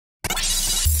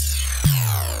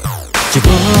自分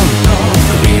の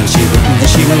首を自分で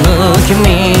締める君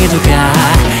とか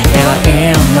弱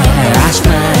いの足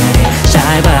前にしちゃ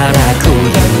えば楽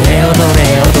だね踊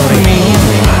れ踊れみん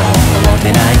な思っ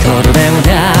てないことでも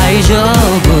大丈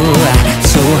夫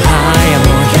崇拝は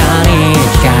無批判に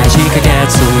機械仕掛け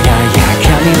つやや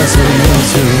かみはスムー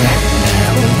ズ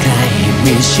なんか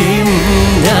意味深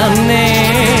だ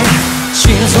ね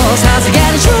心臓を捧げ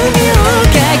る準備は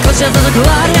OK こちら滞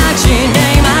りなく死んで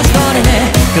いますので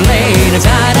ねきれいな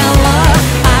祭壇を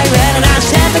愛故に荒ら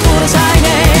してってください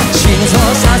ね心臓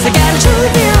を捧げる準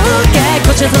備は OK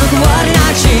こちら滞りな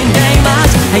く死んでいま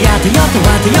す流行ってようと終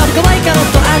わってようと可愛かろう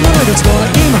とアンドロイド都合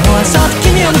のいい魔法はそうと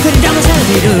君は僕に騙され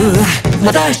ているま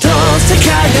た一つ世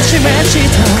界が死滅し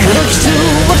たこの傷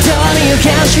はとうに予見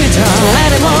したそ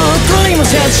れでも懲りも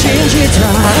せず信じた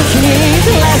あの日に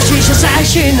ひれ伏し謝罪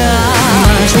しな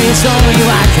満身創痍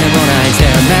はわけもないぜ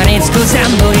目に付く全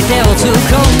部に手を突っ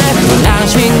込んでご乱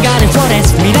心がデフォで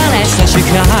すミラーレスな視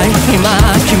界今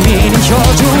君に照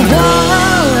準を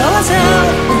合わせ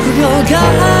臆病が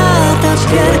立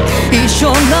ち消える一生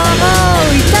の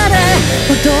痛で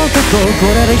どうか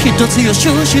心で一つ予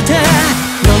習して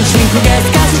論心不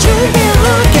月かす準備を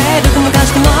OK どこもか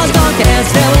しこも自己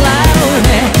決で笑える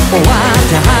ね終わっ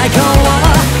た廃墟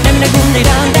を涙ぐんで選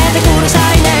んでてくださ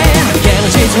いね現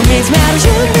実を見つめる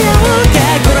準備を OK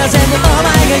これは全部お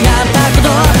前がやったこ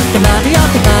と黙ってよ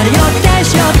黙ってよ否定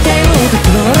しようっていうと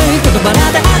ころ悪い言葉な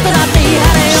んて後だって言い張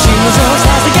れよ心臓を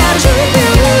捧げる準備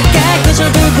を OK こちら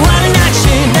と変わりなく死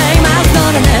んでいます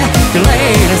のでねきれ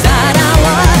いな祭壇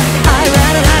を愛を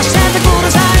鳴らしてってくだ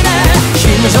さいね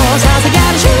心臓を捧げ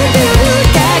る準備を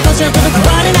OK こちらと変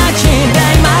わりなく死んで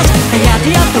います流行っ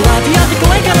てよって終わってよって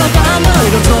可愛かろうとアンドロ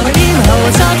イド都合のいい魔法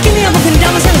はそう君は僕に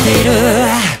騙されている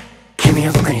君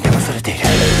は僕に騙されている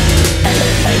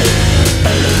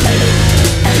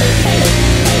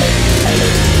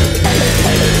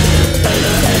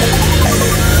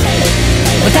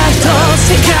また一つ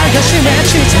世界が死滅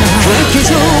したこの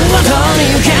傷はとう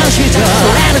に予見したそ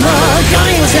れでも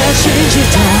懲りもせず信じ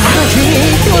たあの日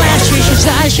にひれ伏し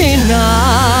謝罪しな